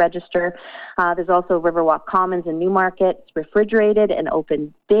have to register. There's also Riverwalk Commons in Newmarket. It's refrigerated and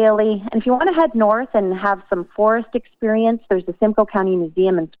open daily. And if you want to head north and have some forest experience, there's the Simcoe County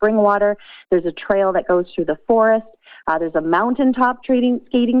Museum in Springwater. There's a trail that goes through the forest. There's a mountaintop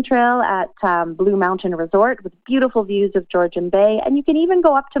skating trail at Blue Mountain Resort with beautiful views of Georgian Bay. And you can even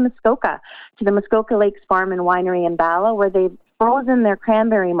go up to Muskoka, to the Muskoka Lakes Farm and Winery in Bala, where they've frozen their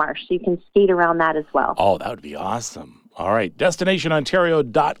cranberry marsh, so you can skate around that as well. Oh, that would be awesome. All right,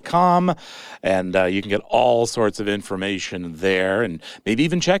 destinationontario.com, and you can get all sorts of information there, and maybe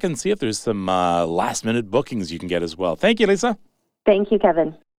even check and see if there's some last-minute bookings you can get as well. Thank you, Lisa. Thank you,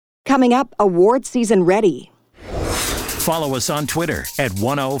 Kevin. Coming up, award season ready. Follow us on Twitter at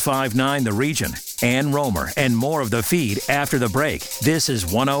 1059 The Region. Ann Rohmer and more of the feed after the break. This is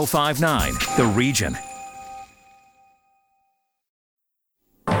 1059 The Region.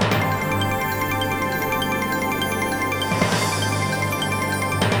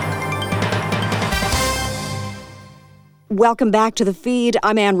 Welcome back to the feed.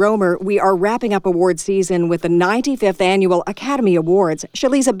 I'm Ann Rohmer. We are wrapping up award season with the 95th Annual Academy Awards.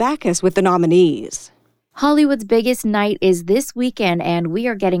 Shaliza Bacchus with the nominees. Hollywood's biggest night is this weekend, and we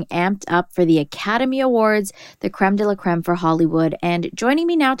are getting amped up for the Academy Awards, the creme de la creme for Hollywood. And joining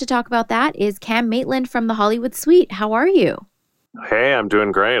me now to talk about that is Cam Maitland from the Hollywood Suite. How are you? Hey, I'm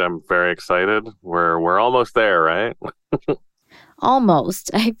doing great. I'm very excited. We're almost there, right?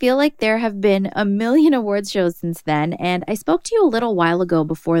 Almost. I feel like there have been a million awards shows since then, and I spoke to you a little while ago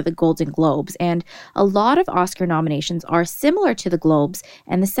before the Golden Globes, and a lot of Oscar nominations are similar to the Globes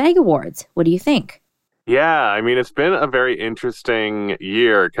and the SAG Awards. What do you think? Yeah, I mean, it's been a very interesting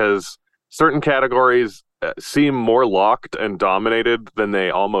year because certain categories seem more locked and dominated than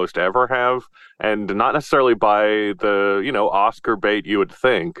they almost ever have, and not necessarily by the, Oscar bait you would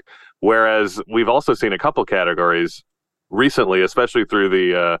think, whereas we've also seen a couple categories recently, especially through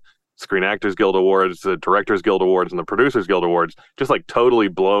the Screen Actors Guild Awards, the Directors Guild Awards, and the Producers Guild Awards, just like totally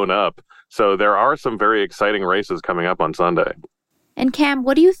blown up. So there are some very exciting races coming up on Sunday. And Cam,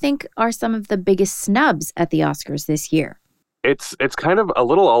 what do you think are some of the biggest snubs at the Oscars this year? It's kind of a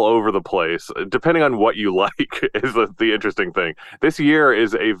little all over the place, depending on what you like is the interesting thing. This year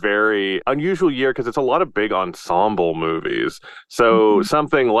is a very unusual year because it's a lot of big ensemble movies. So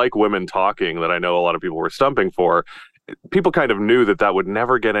something like Women Talking that I know a lot of people were stumping for, people kind of knew that would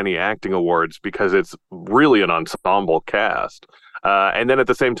never get any acting awards because it's really an ensemble cast. And then at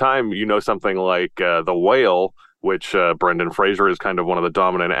the same time, something like The Whale, which Brendan Fraser is kind of one of the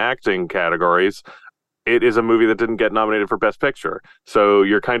dominant acting categories. It is a movie that didn't get nominated for Best Picture. So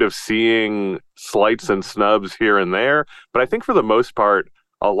you're kind of seeing slights and snubs here and there. But I think for the most part,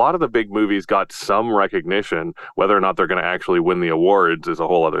 a lot of the big movies got some recognition. Whether or not they're going to actually win the awards is a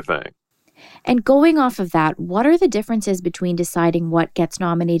whole other thing. And going off of that, what are the differences between deciding what gets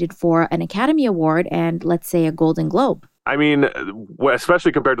nominated for an Academy Award and, let's say, a Golden Globe? I mean,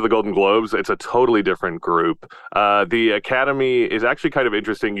 especially compared to the Golden Globes, it's a totally different group. The Academy is actually kind of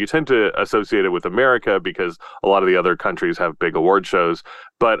interesting. You tend to associate it with America because a lot of the other countries have big award shows.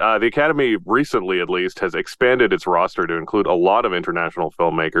 But the Academy recently, at least, has expanded its roster to include a lot of international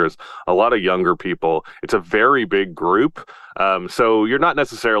filmmakers, a lot of younger people. It's a very big group. So you're not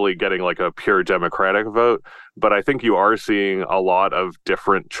necessarily getting like a pure Democratic vote, but I think you are seeing a lot of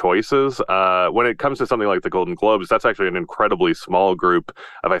different choices. When it comes to something like the Golden Globes, that's actually an incredibly small group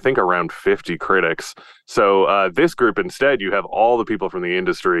of, I think, around 50 critics. So this group, instead, you have all the people from the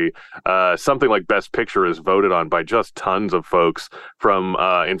industry. Something like Best Picture is voted on by just tons of folks from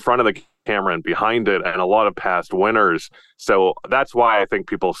in front of the camera and behind it, and a lot of past winners. So that's why I think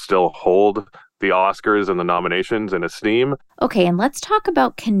people still hold the Oscars and the nominations in esteem. Okay, and let's talk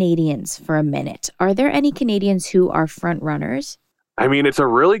about Canadians for a minute. Are there any Canadians who are front runners? I mean, it's a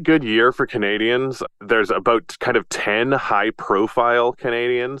really good year for Canadians. There's about kind of 10 high-profile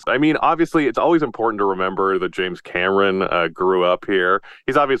Canadians. I mean, obviously, it's always important to remember that James Cameron grew up here.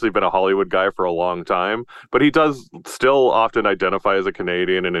 He's obviously been a Hollywood guy for a long time, but he does still often identify as a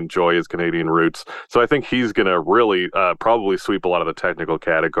Canadian and enjoy his Canadian roots. So I think he's going to really probably sweep a lot of the technical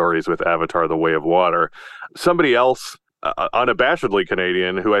categories with Avatar: The Way of Water. Somebody else unabashedly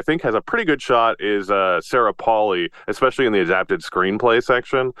Canadian, who I think has a pretty good shot, is Sarah Polley, especially in the adapted screenplay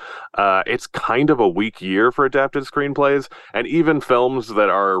section. It's kind of a weak year for adapted screenplays, and even films that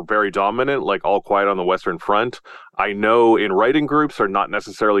are very dominant, like All Quiet on the Western Front, I know in writing groups are not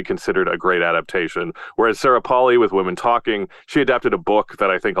necessarily considered a great adaptation. Whereas Sarah Polley with Women Talking, she adapted a book that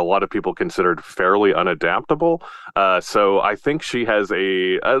I think a lot of people considered fairly unadaptable. So I think she has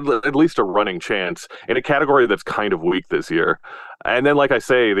at least a running chance in a category that's kind of weak this year. And then, like I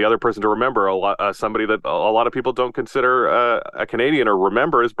say, the other person to remember, somebody that a lot of people don't consider a Canadian or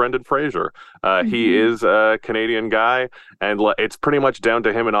remember, is Brendan Fraser. He is a Canadian guy, and it's pretty much down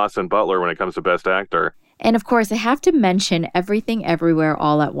to him and Austin Butler when it comes to Best Actor. And of course, I have to mention Everything Everywhere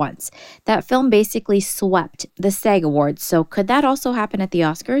All at Once. That film basically swept the SAG Awards, so could that also happen at the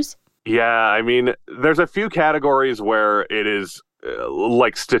Oscars? Yeah, I mean, there's a few categories where it is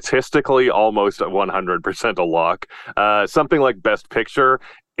like statistically almost 100% a lock. Something like Best Picture,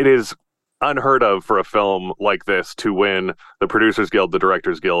 it is unheard of for a film like this to win the Producers Guild, the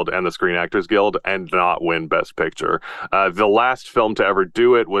Directors Guild, and the Screen Actors Guild and not win Best Picture. The last film to ever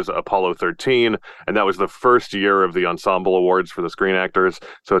do it was Apollo 13, and that was the first year of the Ensemble Awards for the Screen Actors,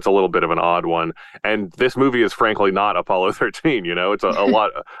 so it's a little bit of an odd one. And this movie is frankly not Apollo 13, you know? It's a lot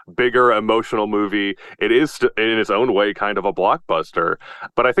bigger, emotional movie. It is, in its own way, kind of a blockbuster.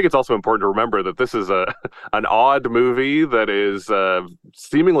 But I think it's also important to remember that this is an odd movie that is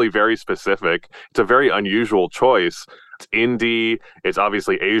seemingly very specific. It's a very unusual choice. It's indie. It's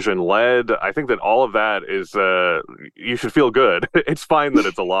obviously Asian-led. I think that all of that is, you should feel good. It's fine that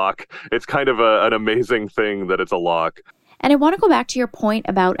it's a lock. It's kind of an amazing thing that it's a lock. And I want to go back to your point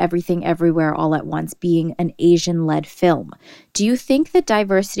about Everything Everywhere All at Once being an Asian-led film. Do you think that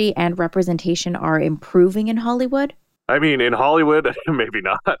diversity and representation are improving in Hollywood? I mean, in Hollywood, maybe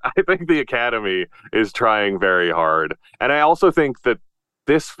not. I think the Academy is trying very hard. And I also think that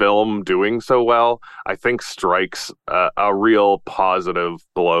this film doing so well, I think, strikes a real positive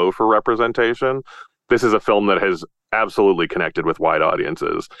blow for representation. This is a film that has absolutely connected with wide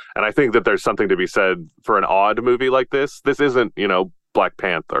audiences. And I think that there's something to be said for an odd movie like this. This isn't, Black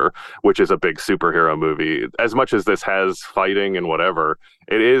Panther, which is a big superhero movie. As much as this has fighting and whatever,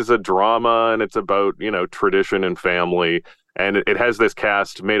 it is a drama, and it's about, tradition and family. And it has this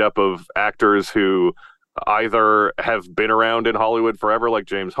cast made up of actors who either have been around in Hollywood forever, like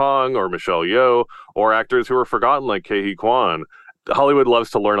James Hong or Michelle Yeoh, or actors who are forgotten, like Ke-Huy Quan. Hollywood loves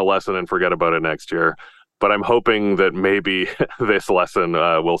to learn a lesson and forget about it next year. But I'm hoping that maybe this lesson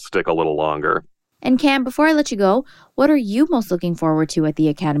will stick a little longer. And Cam, before I let you go, what are you most looking forward to at the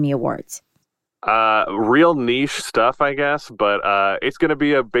Academy Awards? Real niche stuff, I guess, but it's going to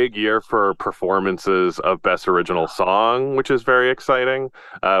be a big year for performances of Best Original Song, which is very exciting.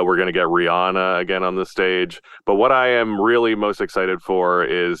 We're going to get Rihanna again on the stage. But what I am really most excited for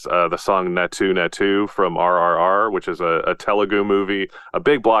is the song Natu Natu from RRR, which is a Telugu movie, a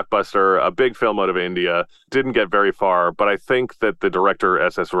big blockbuster, a big film out of India. Didn't get very far, but I think that the director,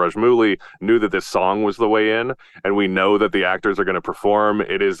 S.S. Rajamouli, knew that this song was the way in, and we know that the actors are going to perform.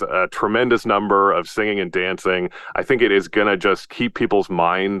 It is a tremendous number of singing and dancing. I think it is going to just keep people's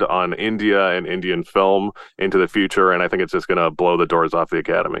mind on India and Indian film into the future, and I think it's just going to blow the doors off the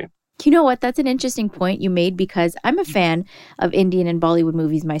Academy. You know what? That's an interesting point you made, because I'm a fan of Indian and Bollywood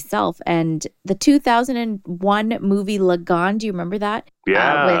movies myself. And the 2001 movie Lagan, do you remember that?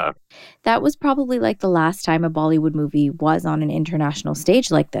 Yeah. That was probably like the last time a Bollywood movie was on an international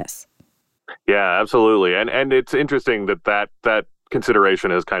stage like this. Yeah, absolutely. And it's interesting that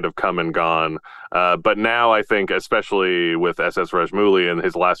consideration has kind of come and gone. But now I think, especially with S.S. Rajamouli and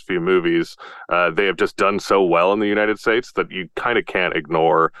his last few movies, they have just done so well in the United States that you kind of can't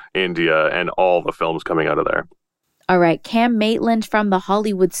ignore India and all the films coming out of there. All right, Cam Maitland from the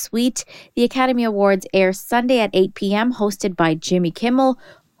Hollywood Suite. The Academy Awards air Sunday at 8 p.m., hosted by Jimmy Kimmel.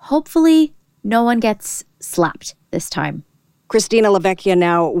 Hopefully, no one gets slapped this time. Cristina Lavecchia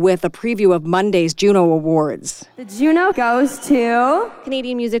now with a preview of Monday's JUNO Awards. The JUNO goes to...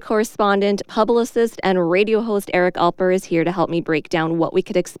 Canadian music correspondent, publicist, and radio host Eric Alper is here to help me break down what we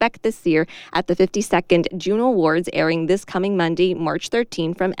could expect this year at the 52nd JUNO Awards, airing this coming Monday, March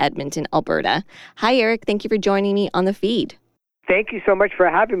 13 from Edmonton, Alberta. Hi, Eric. Thank you for joining me on the feed. Thank you so much for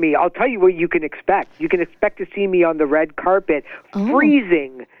having me. I'll tell you what you can expect. You can expect to see me on the red carpet,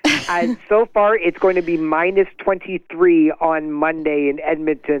 freezing. And so far, it's going to be minus 23 on Monday in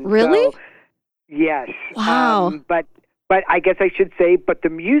Edmonton. Really? So, yes. Wow. But I guess I should say, but the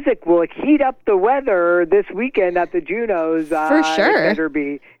music will heat up the weather this weekend at the Junos. For sure.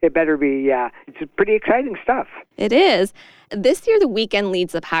 It better be, yeah. It's pretty exciting stuff. It is. This year, The Weeknd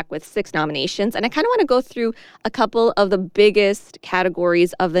leads the pack with 6 nominations, and I kind of want to go through a couple of the biggest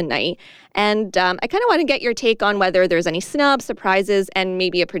categories of the night. And I kind of want to get your take on whether there's any snubs, surprises, and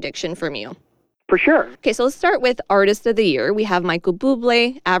maybe a prediction from you. For sure. Okay, so let's start with Artist of the Year. We have Michael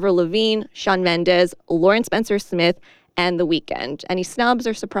Bublé, Avril Lavigne, Shawn Mendes, Lauren Spencer Smith, and The Weeknd. Any snubs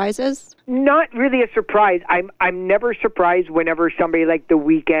or surprises? Not really a surprise. I'm never surprised whenever somebody like The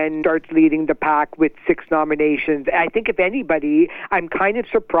Weeknd starts leading the pack with 6 nominations. I think if anybody, I'm kind of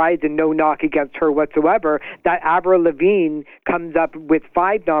surprised, and no knock against her whatsoever, that Avril Lavigne comes up with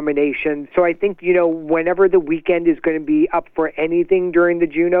 5 nominations. So I think, whenever The Weeknd is going to be up for anything during the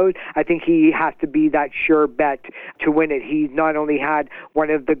Junos, I think he has to be that sure bet to win it. He's not only had one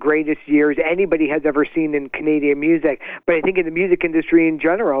of the greatest years anybody has ever seen in Canadian music, but I think in the music industry in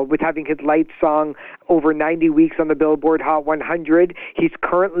general, with having his Lights song over 90 weeks on the Billboard Hot 100. He's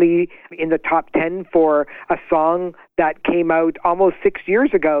currently in the top 10 for a song that came out almost 6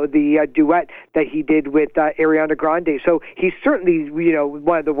 years ago, the duet that he did with Ariana Grande. So he's certainly,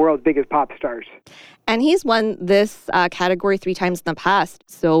 one of the world's biggest pop stars. And he's won this category 3 times in the past.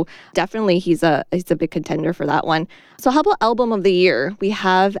 So definitely he's a big contender for that one. So how about Album of the Year? We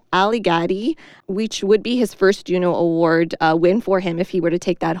have Ali Ghadi, which would be his first JUNO Award win for him if he were to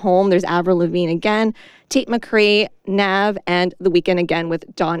take that home. There's Avril Lavigne again, Tate McRae, Nav, and The Weeknd again with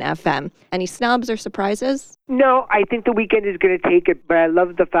Dawn FM. Any snubs or surprises? No, I think The Weeknd is going to take it, but I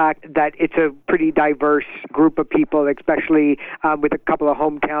love the fact that it's a pretty diverse group of people, especially with a couple of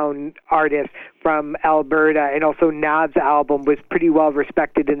hometown artists from Alberta, and also Nav's album was pretty well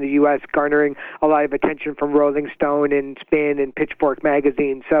respected in the U.S., garnering a lot of attention from Rolling Stone and Spin and Pitchfork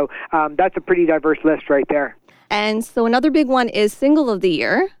magazine. So that's a pretty diverse list right there. And so another big one is Single of the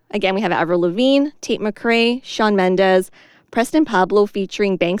Year. Again, we have Avril Lavigne, Tate McRae, Shawn Mendes, Preston Pablo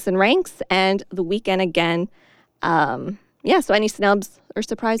featuring Banks and Ranks, and The Weeknd again. So any snubs or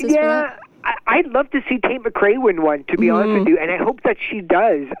surprises for that? I'd love to see Tate McRae win one, to be honest with you, and I hope that she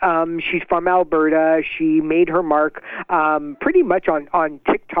does. She's from Alberta. She made her mark pretty much on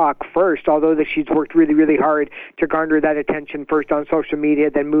TikTok first, although that she's worked really, really hard to garner that attention first on social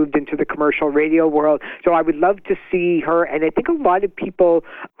media, then moved into the commercial radio world. So I would love to see her, and I think a lot of people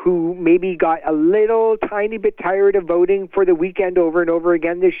who maybe got a little tiny bit tired of voting for The Weeknd over and over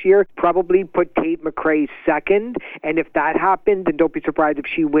again this year probably put Tate McRae second, and if that happened, then don't be surprised if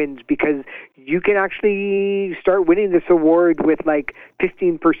she wins, because you can actually start winning this award with like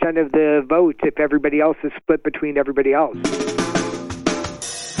 15% of the votes if everybody else is split between everybody else.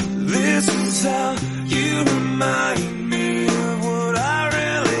 This is how you remind me of what I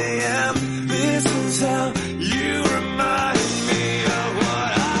really am. This is how you remind me of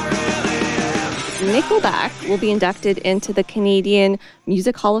what I really am. Nickelback will be inducted into the Canadian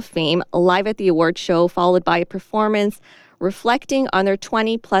Music Hall of Fame live at the award show, followed by a performance reflecting on their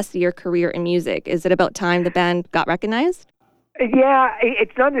 20-plus year career in music. Is it about time the band got recognized? Yeah,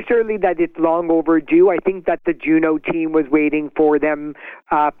 it's not necessarily that it's long overdue. I think that the JUNO team was waiting for them,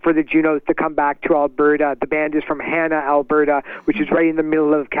 for the Junos to come back to Alberta. The band is from Hanna, Alberta, which is right in the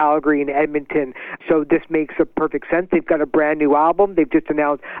middle of Calgary and Edmonton. So this makes a perfect sense. They've got a brand new album. They've just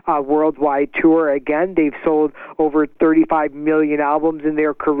announced a worldwide tour again. They've sold over 35 million albums in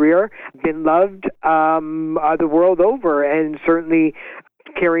their career, been loved the world over, and certainly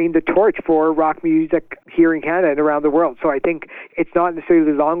carrying the torch for rock music here in Canada and around the world. So I think it's not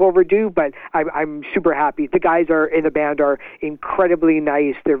necessarily long overdue, but I'm super happy. The guys in the band are incredibly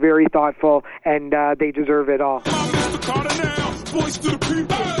nice. They're very thoughtful, and they deserve it all. Voice to the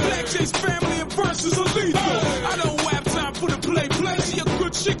people. Black Chase family and versus are lethal. I don't have time for the play. She a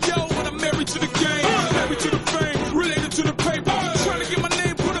good chick, yo, and I'm married to the game. Married to the fame, related to the paper. Trying to get my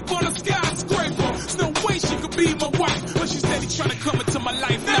name put up on a skyscraper. There's no way she could be my wife, but she's steady trying to come into my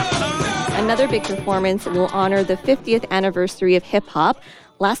life now. another big performance will honor the 50th anniversary of hip-hop.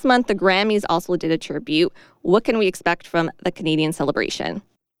 Last month, the Grammys also did a tribute. What can we expect from the Canadian celebration?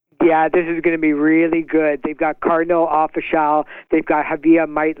 Yeah, this is going to be really good. They've got Cardinal Offishall. They've got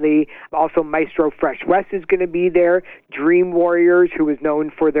Cam Maitland. Also, Maestro Fresh West is going to be there. Dream Warriors, who is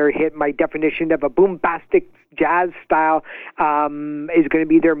known for their hit My Definition of a Boombastic Jazz Style, is going to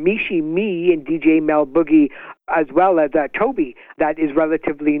be there. Mishi Me and DJ Mel Boogie, as well as Toby, that is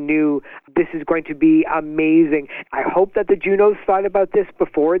relatively new. This is going to be amazing. I hope that the Junos thought about this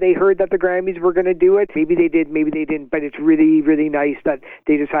before they heard that the Grammys were going to do it. Maybe they did, maybe they didn't, but it's really, really nice that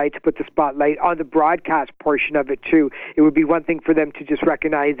they decided to put the spotlight on the broadcast portion of it, too. It would be one thing for them to just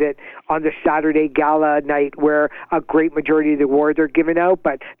recognize it on the Saturday gala night where a great majority of the awards are given out,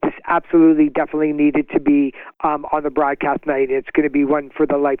 but this absolutely, definitely needed to be on the broadcast night. It's going to be one for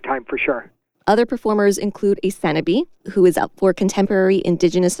the lifetime for sure. Other performers include Asanabi, who is up for Contemporary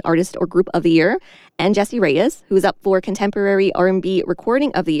Indigenous Artist or Group of the Year, and Jesse Reyes, who is up for Contemporary R&B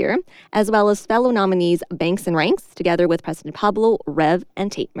Recording of the Year, as well as fellow nominees Banks and Ranks, together with President Pablo, Rev,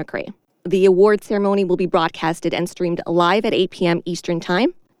 and Tate McRae. The award ceremony will be broadcasted and streamed live at 8 p.m. Eastern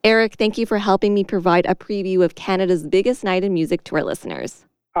Time. Eric, thank you for helping me provide a preview of Canada's biggest night in music to our listeners.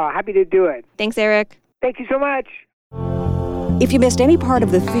 Happy to do it. Thanks, Eric. Thank you so much. If you missed any part of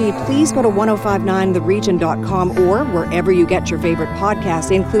the feed, please go to 1059theregion.com or wherever you get your favorite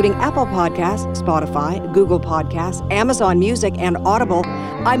podcasts, including Apple Podcasts, Spotify, Google Podcasts, Amazon Music, and Audible.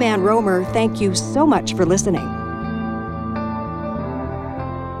 I'm Ann Rohmer. Thank you so much for listening.